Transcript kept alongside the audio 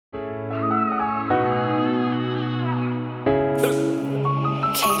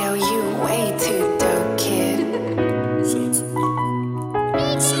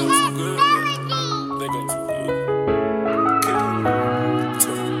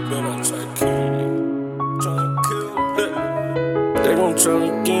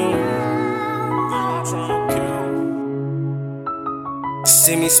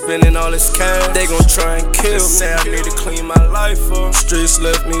spending all this cash, they gon' try and kill me. Say I need to clean my life up, streets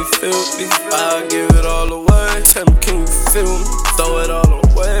left me filthy. I'll give it all away, tell me can you feel me? Throw it all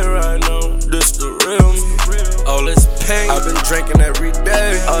away right now, this the real me. All this pain, I've been drinking every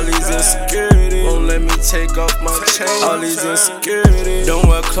day. All these insecurities won't let me take off my chain. All these insecurities don't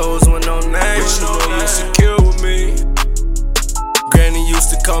wear clothes with no name, but you know you're secure with me. Granny used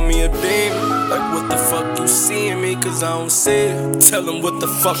to call me a demon, like what the fuck you seeing me, cause I don't see it. Tell them what the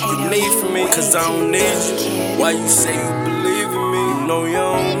fuck you need from me, cause I don't need you. Why you say you believe in me, you know you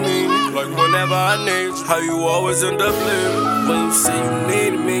don't mean it. Like whenever I need you, how you always end up living. When you say you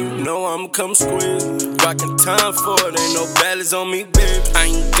need me, you know I'ma come squeeze. Rockin' time for it, ain't no balance on me, babe. I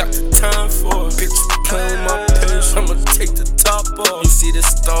ain't got the time for it. Bitch, you playing my pitch, I'ma take the top off. You see the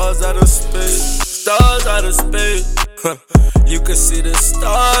stars out of space, stars out of space. You can see the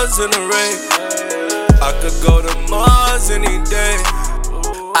stars in the rain. I could go to Mars any day.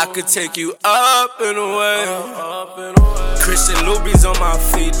 I could take you up and away. Christian Lubies on my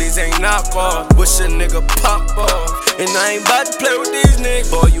feet, these ain't knockoff. Wish a nigga pop off. And I ain't about to play with these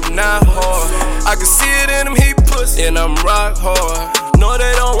niggas. Boy, you not hard. I can see it in them, he pussy, and I'm rock hard. No,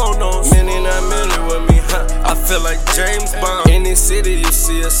 they don't want no million, not million with me, huh? I feel like James Bond. Any city you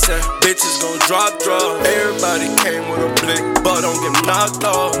see us at, bitches gon' drop. Everybody came with a blick, but don't get knocked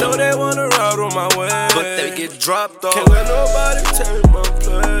off. No, they wanna ride on my way, but they get dropped off. Can't let nobody take my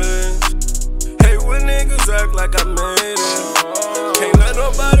place. Hate when niggas act like I made it. Can't let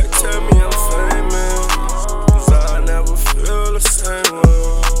nobody tell me I'm famous, cause I never feel the same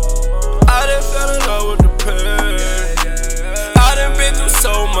way. I done fell in love with the pain. I done been through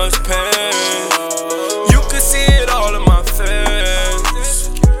so much pain. You can see it all in my face.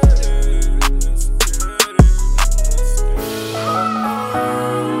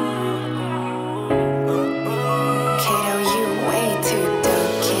 Kato, you way too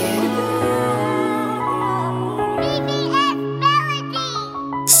dope, kid.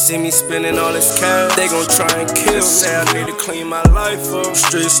 See me spending all this cash, they gon' try and kill me. Say I need to clean my life up,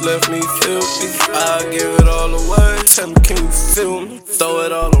 streets left me filthy. I'll give it all away, tell me can you feel me? Throw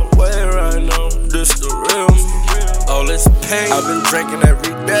it all away right now, this the real me. All this pain, I've been drinking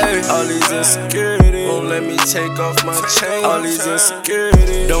every day. All these insecurities won't let me take off my chain. All these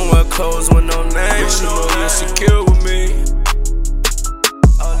insecurities don't wear clothes with no name, but you know you're secure with me.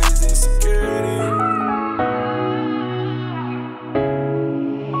 All these insecurities.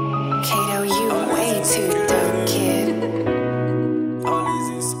 Kato, you way too dope, kid. All these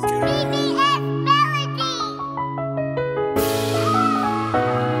insecurities.